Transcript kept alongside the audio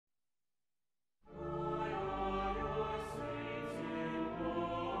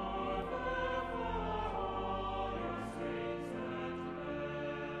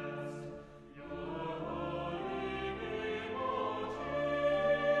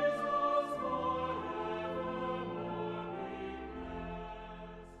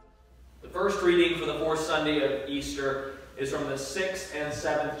first reading for the fourth Sunday of Easter is from the 6th and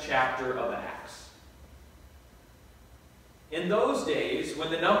 7th chapter of Acts. In those days, when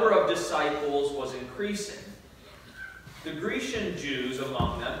the number of disciples was increasing, the Grecian Jews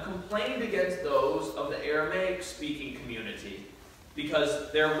among them complained against those of the Aramaic-speaking community,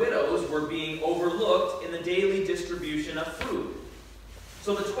 because their widows were being overlooked in the daily distribution of food.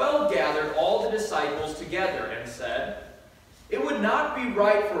 So the 12 gathered all the disciples together and said, "It would not be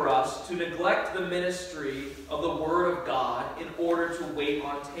right for us to neglect the ministry of the Word of God in order to wait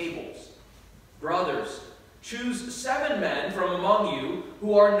on tables. Brothers, choose 7 men from among you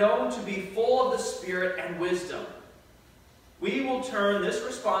who are known to be full of the Spirit and wisdom. We will turn this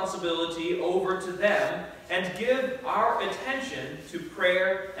responsibility over to them and give our attention to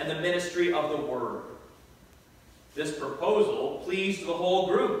prayer and the ministry of the Word." This proposal pleased the whole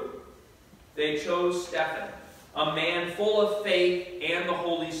group. They chose Stephen, a man full of faith and the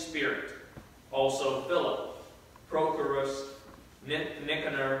Holy Spirit, also Philip, Prochorus,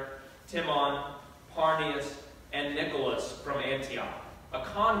 Nicanor, Timon, Parmenas, and Nicholas from Antioch, a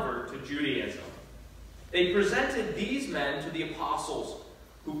convert to Judaism. They presented these men to the apostles,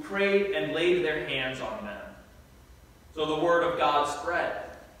 who prayed and laid their hands on them. So the word of God spread.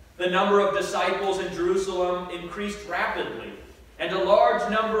 The number of disciples in Jerusalem increased rapidly, and a large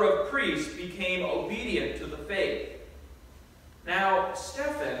number of priests became obedient to the faith. Now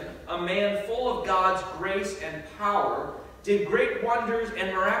Stephen, a man full of God's grace and power, did great wonders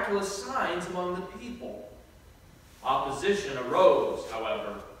and miraculous signs among the people. Opposition arose,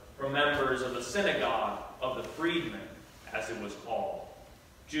 however, from members of the synagogue of the freedmen, as it was called,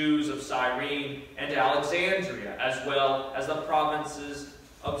 Jews of Cyrene and Alexandria, as well as the provinces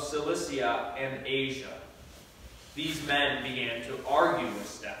of Cilicia and Asia. These men began to argue with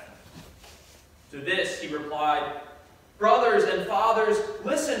Stephen. To this he replied, "Brothers and fathers,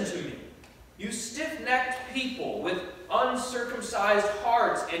 listen to me. You stiff-necked people with uncircumcised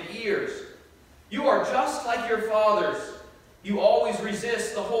hearts and ears. You are just like your fathers. You always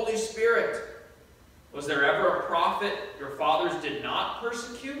resist the Holy Spirit. Was there ever a prophet your fathers did not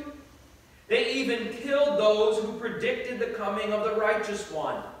persecute? They even killed those who predicted the coming of the righteous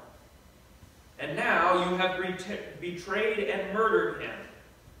one. And now you have betrayed and murdered him.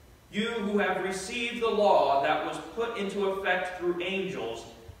 You who have received the law that was put into effect through angels,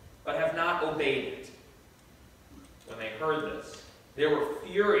 but have not obeyed it." When they heard this, they were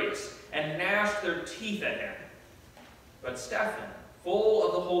furious and gnashed their teeth at him. But Stephen, full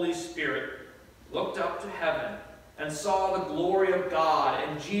of the Holy Spirit, looked up to heaven and saw the glory of God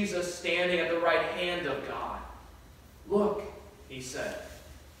and Jesus standing at the right hand of God. "Look," he said,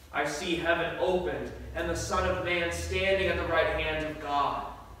 "I see heaven opened and the Son of Man standing at the right hand of God."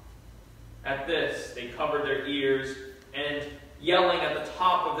 At this, they covered their ears, and yelling at the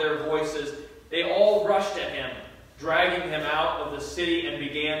top of their voices, they all rushed at him, dragging him out of the city, and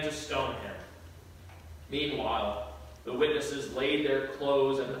began to stone him. Meanwhile, the witnesses laid their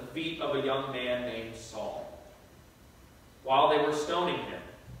clothes at the feet of a young man named Saul. While they were stoning him,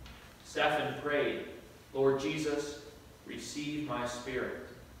 Stephen prayed, "Lord Jesus, receive my spirit."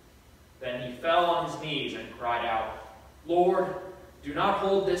 Then he fell on his knees and cried out, "Lord, do not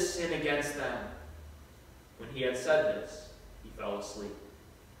hold this sin against them." When he had said this, he fell asleep.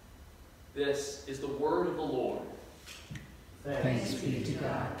 This is the word of the Lord. Thanks be to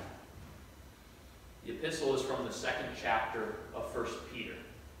God. The epistle is from the 2nd chapter of 1 Peter.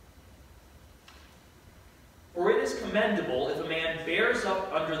 "For it is commendable if a man bears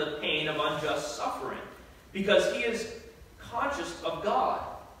up under the pain of unjust suffering, because he is conscious of God.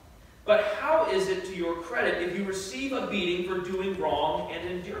 But how is it to your credit if you receive a beating for doing wrong and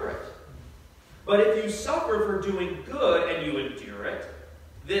endure it? But if you suffer for doing good and you endure it,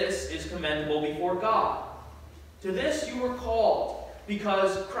 this is commendable before God. To this you were called,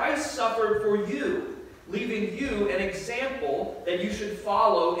 because Christ suffered for you, leaving you an example that you should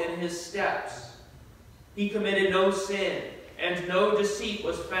follow in his steps. He committed no sin, and no deceit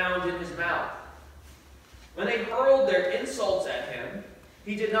was found in his mouth. When they hurled their insults at him,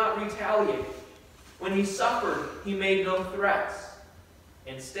 he did not retaliate. When he suffered, he made no threats.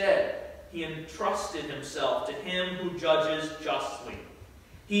 Instead, he entrusted himself to him who judges justly.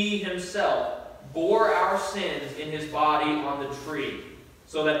 He himself bore our sins in his body on the tree,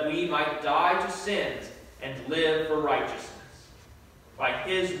 so that we might die to sins and live for righteousness. By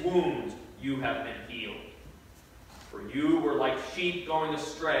his wounds you have been healed. For you were like sheep going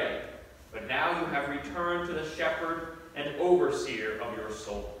astray, but now you have returned to the shepherd and overseer of your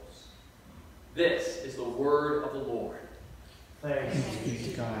souls." This is the word of the Lord. Thanks be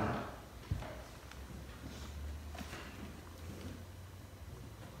to God.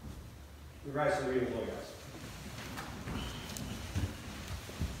 We rise to the reading of the Holy Gospel.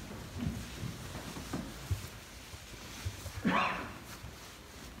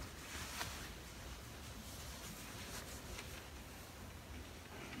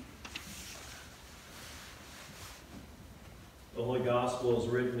 The Holy Gospel is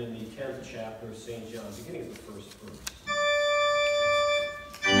written in the 10th chapter of St. John, beginning at the first verse.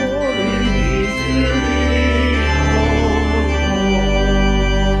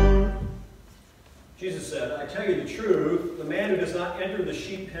 Jesus said, I tell you the truth, the man who does not enter the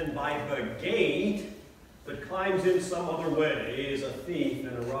sheep pen by the gate, but climbs in some other way, is a thief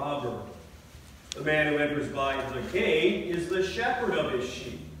and a robber. The man who enters by the gate is the shepherd of his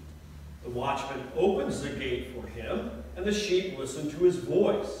sheep. The watchman opens the gate for him, and the sheep listen to his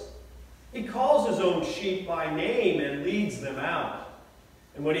voice. He calls his own sheep by name and leads them out.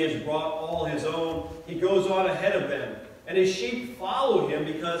 And when he has brought all his own, he goes on ahead of them, and his sheep follow him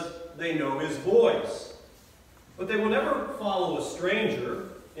because they know his voice. But they will never follow a stranger.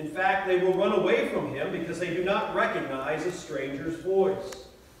 In fact, they will run away from him because they do not recognize a stranger's voice.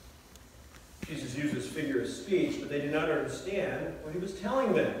 Jesus uses figure of speech, but they did not understand what he was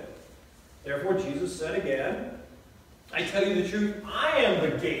telling them. Therefore, Jesus said again, I tell you the truth, I am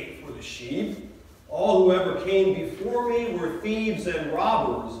the gate for the sheep. All who ever came before me were thieves and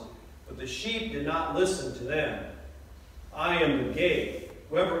robbers, but the sheep did not listen to them. I am the gate.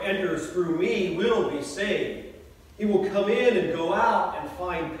 Whoever enters through me will be saved. He will come in and go out and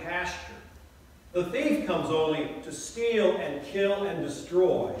find pasture. The thief comes only to steal and kill and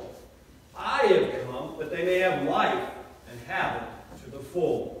destroy. I have come that they may have life and have it to the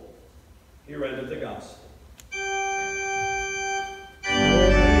full. Here ended the gospel.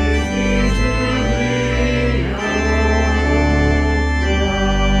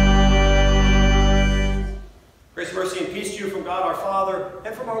 Grace, mercy, and peace to you from God our Father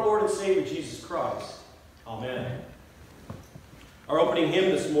and from our Lord and Savior Jesus Christ. Amen. Our opening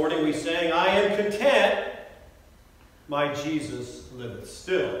hymn this morning we sang, I am content, my Jesus liveth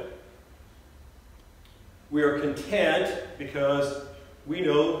still. We are content because we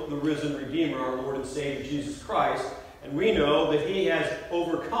know the risen Redeemer, our Lord and Savior Jesus Christ, and we know that he has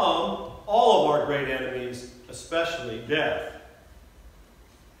overcome all of our great enemies, especially death.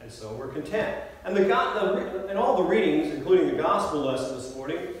 And so we're content. And all the readings, including the gospel lesson this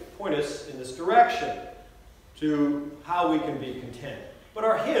morning, point us in this direction to how we can be content. But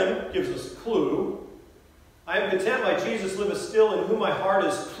our hymn gives us a clue. I am content, my Jesus liveth still, in whom my heart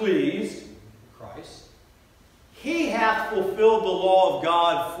is pleased, Christ. He hath fulfilled the law of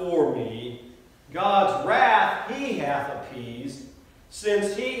God for me. God's wrath he hath appeased.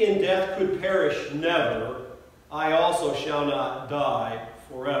 Since he in death could perish never, I also shall not die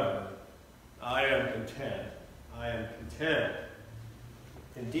forever. I am content. I am content.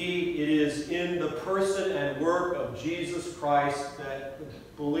 Indeed, it is in the person and work of Jesus Christ that the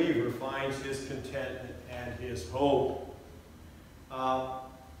believer finds his contentment and his hope.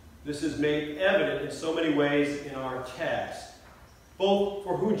 This is made evident in so many ways in our text, both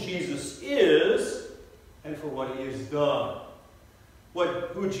for who Jesus is and for what he has done.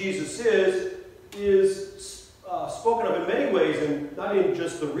 Who Jesus is spoken of in many ways, and not in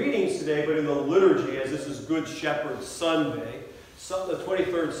just the readings today, but in the liturgy, as this is Good Shepherd Sunday. The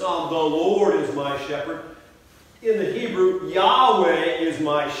 23rd Psalm, the Lord is my shepherd. In the Hebrew, Yahweh is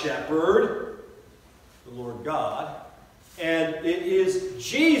my shepherd, the Lord God. And it is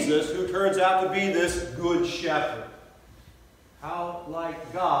Jesus who turns out to be this good shepherd. How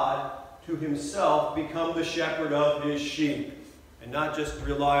like God to himself become the shepherd of his sheep. And not just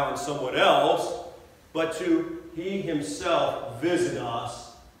rely on someone else, but to he himself visit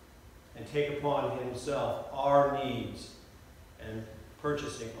us and take upon himself our needs and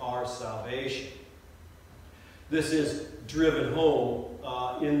purchasing our salvation. This is driven home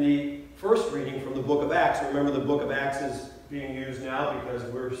in the first reading from the book of Acts. Remember, the book of Acts is being used now because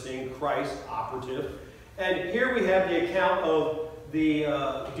we're seeing Christ operative. And here we have the account of the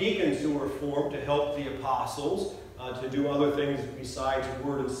deacons who were formed to help the apostles to do other things besides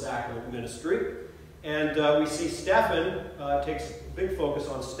word and sacrament ministry. And we see Stephen, takes a big focus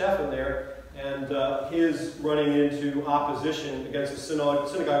on Stephen there, and his running into opposition against the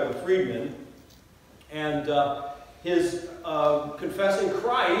synagogue of the freedmen, and his confessing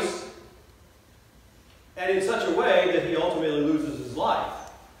Christ, and in such a way that he ultimately loses his life.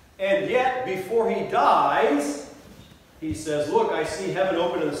 And yet, before he dies, he says, look, I see heaven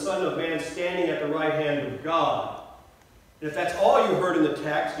open and the Son of Man standing at the right hand of God. And if that's all you heard in the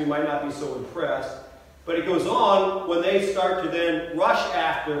text, you might not be so impressed. But it goes on, when they start to then rush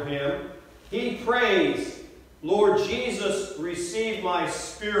after him, he prays, Lord Jesus, receive my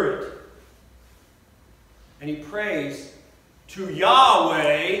spirit. And he prays to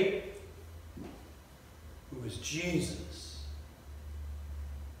Yahweh, who is Jesus.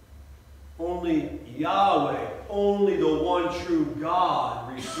 Only Yahweh, only the one true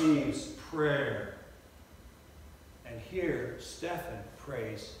God receives prayer. And here, Stephen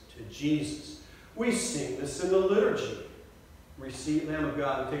prays to Jesus. We sing this in the liturgy. Receive, Lamb of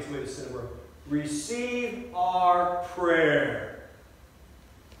God who takes away the sin of the world. Receive our prayer.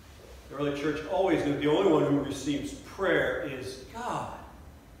 The early church always knew the only one who receives prayer is God.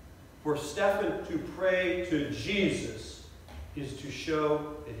 For Stephen to pray to Jesus is to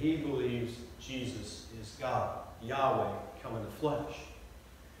show that he believes Jesus is God, Yahweh come in the flesh.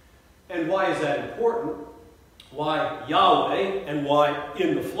 And why is that important? Why Yahweh and why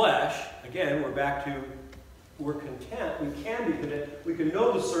in the flesh? Again, we're back to we're content. We can be content. We can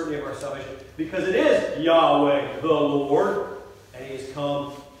know the certainty of our salvation because it is Yahweh the Lord, and he has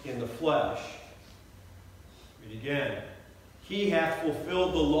come in the flesh. Read again. He hath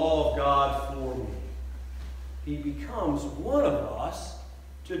fulfilled the law of God for me. He becomes one of us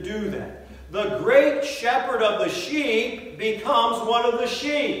to do that. The great shepherd of the sheep becomes one of the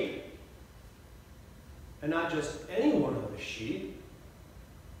sheep. And not just any one of the sheep,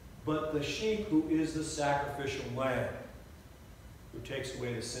 but the sheep who is the sacrificial lamb, who takes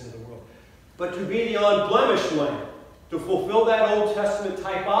away the sin of the world. But to be the unblemished lamb, to fulfill that Old Testament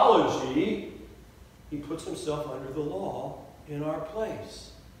typology, he puts himself under the law in our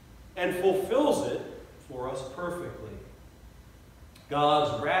place and fulfills it for us perfectly.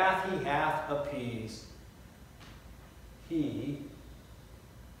 God's wrath he hath appeased. He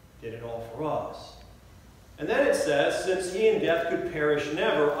did it all for us. And then it says, since he in death could perish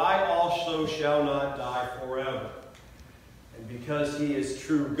never, I also shall not die forever. And because he is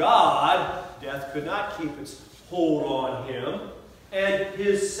true God, death could not keep its hold on him. And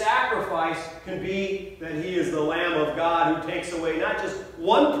his sacrifice can be that he is the Lamb of God who takes away not just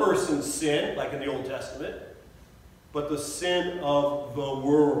one person's sin, like in the Old Testament, but the sin of the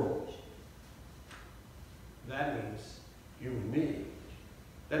world. That means you and me.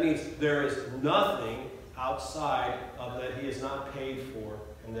 That means there is nothing outside of that he is not paid for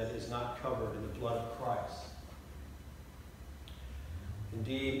and that is not covered in the blood of Christ.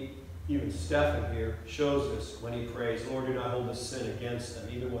 Indeed, even Stephen here shows us when he prays, Lord, do not hold this sin against them.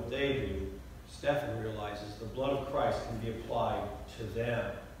 Even what they do, Stephen realizes the blood of Christ can be applied to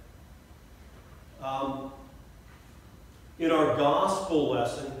them. In our gospel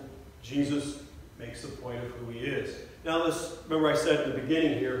lesson, Jesus makes the point of who he is. Now, remember I said at the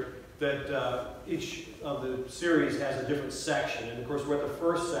beginning here that each of the series has a different section. And of course, we're at the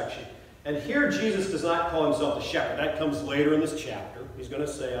first section. And here Jesus does not call himself the shepherd. That comes later in this chapter. He's going to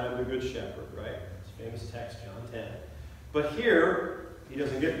say, I'm the good shepherd, right? It's a famous text, John 10. But here, he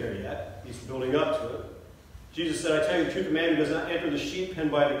doesn't get there yet. He's building up to it. Jesus said, I tell you the truth, a man who does not enter the sheep pen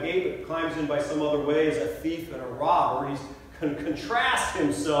by the gate, but climbs in by some other way is a thief and a robber. He's contrasts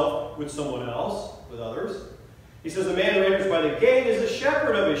himself with someone else, with others. He says the man who enters by the gate is the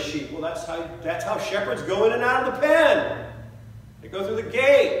shepherd of his sheep. Well, that's how shepherds go in and out of the pen. They go through the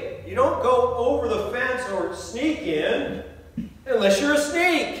gate. You don't go over the fence or sneak in unless you're a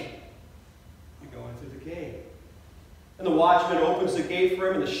sneak. You go in through the gate. And the watchman opens the gate for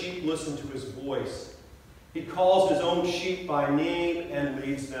him, and the sheep listen to his voice. He calls his own sheep by name and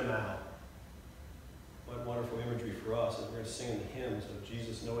leads them out. What wonderful imagery for us as we're going to sing the hymns of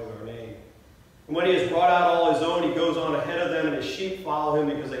Jesus knowing our name. And when he has brought out all his own, he goes on ahead of them, and his sheep follow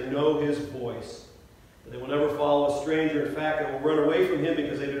him because they know his voice. But they will never follow a stranger. In fact, they will run away from him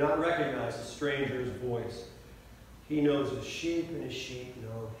because they do not recognize a stranger's voice. He knows his sheep, and his sheep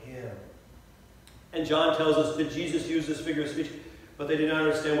know him. And John tells us that Jesus used this figure of speech, but they did not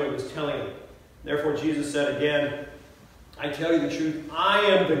understand what he was telling them. Therefore, Jesus said again, I tell you the truth, I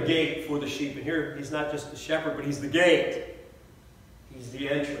am the gate for the sheep. And here, he's not just the shepherd, but he's the gate. He's the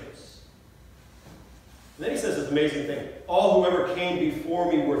entrance. And then he says this amazing thing. All who ever came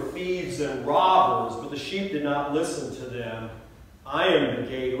before me were thieves and robbers, but the sheep did not listen to them. I am the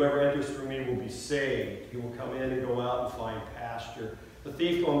gate. Whoever enters through me will be saved. He will come in and go out and find pasture. The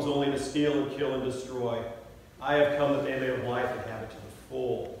thief comes only to steal and kill and destroy. I have come that they may have life and have it to the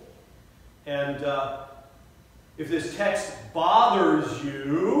full. And if this text bothers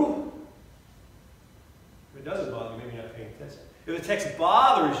you, if it doesn't bother you, maybe you're not paying attention. If the text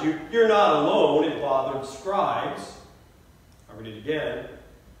bothers you, you're not alone. It bothered scribes. I'll read it again.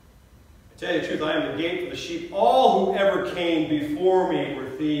 I tell you the truth, I am the gate for the sheep. All who ever came before me were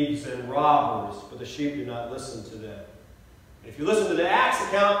thieves and robbers, but the sheep did not listen to them. And if you listen to the Acts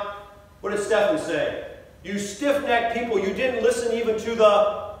account, what did Stephen say? You stiff-necked people, you didn't listen even to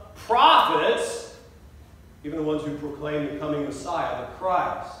the prophets. even the ones who proclaim the coming Messiah, the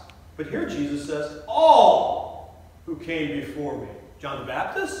Christ. But here Jesus says, all who came before me. John the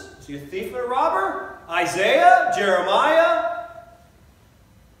Baptist? Is he a thief and a robber? Isaiah? Jeremiah?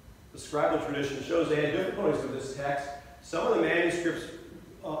 The scribal tradition shows they had difficulties with this text. Some of the manuscripts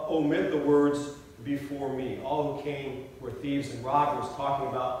omit the words, before me. All who came were thieves and robbers, talking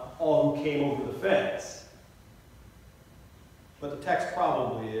about all who came over the fence. But the text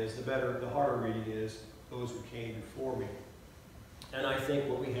probably is, the harder reading is, those who came before me. And I think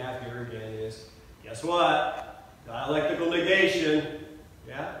what we have here again is, guess what? Dialectical negation.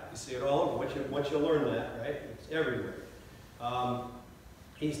 Yeah, you see it all over. Once you learn that, right? It's everywhere.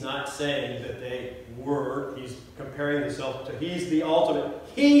 He's not saying that they were. He's comparing himself to, he's the ultimate.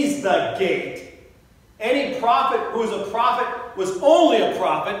 He's the gate. Any prophet who was a prophet was only a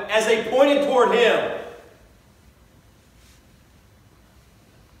prophet as they pointed toward him.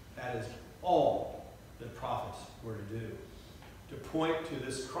 That is all that prophets were to do. To point to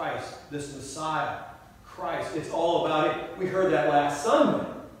this Christ, this Messiah, Christ. It's all about it. We heard that last Sunday,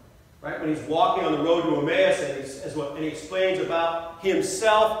 right? When he's walking on the road to Emmaus and he explains about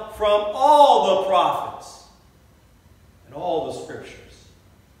himself from all the prophets and all the scriptures.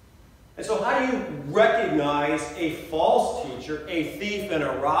 And so how do you recognize a false teacher, a thief and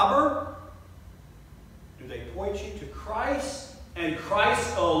a robber? Do they point you to Christ and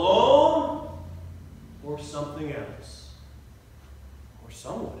Christ alone, or something else? Or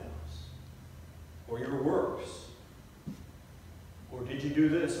someone else? Or your works? Or did you do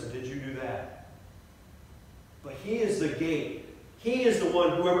this, or did you do that? But he is the gate. He is the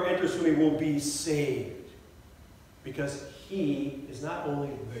one, whoever enters whom he will be saved. Because he is not only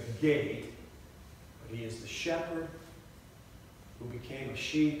the gate, but he is the shepherd who became a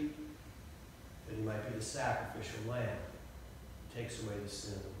sheep that he might be the sacrificial lamb that takes away the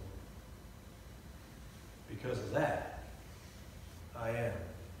sin of the world. Because of that, I am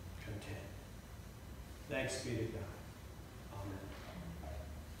content. Thanks be to God. Amen.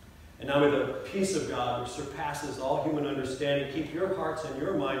 And now may the peace of God, which surpasses all human understanding, keep your hearts and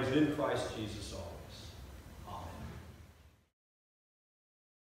your minds in Christ Jesus always.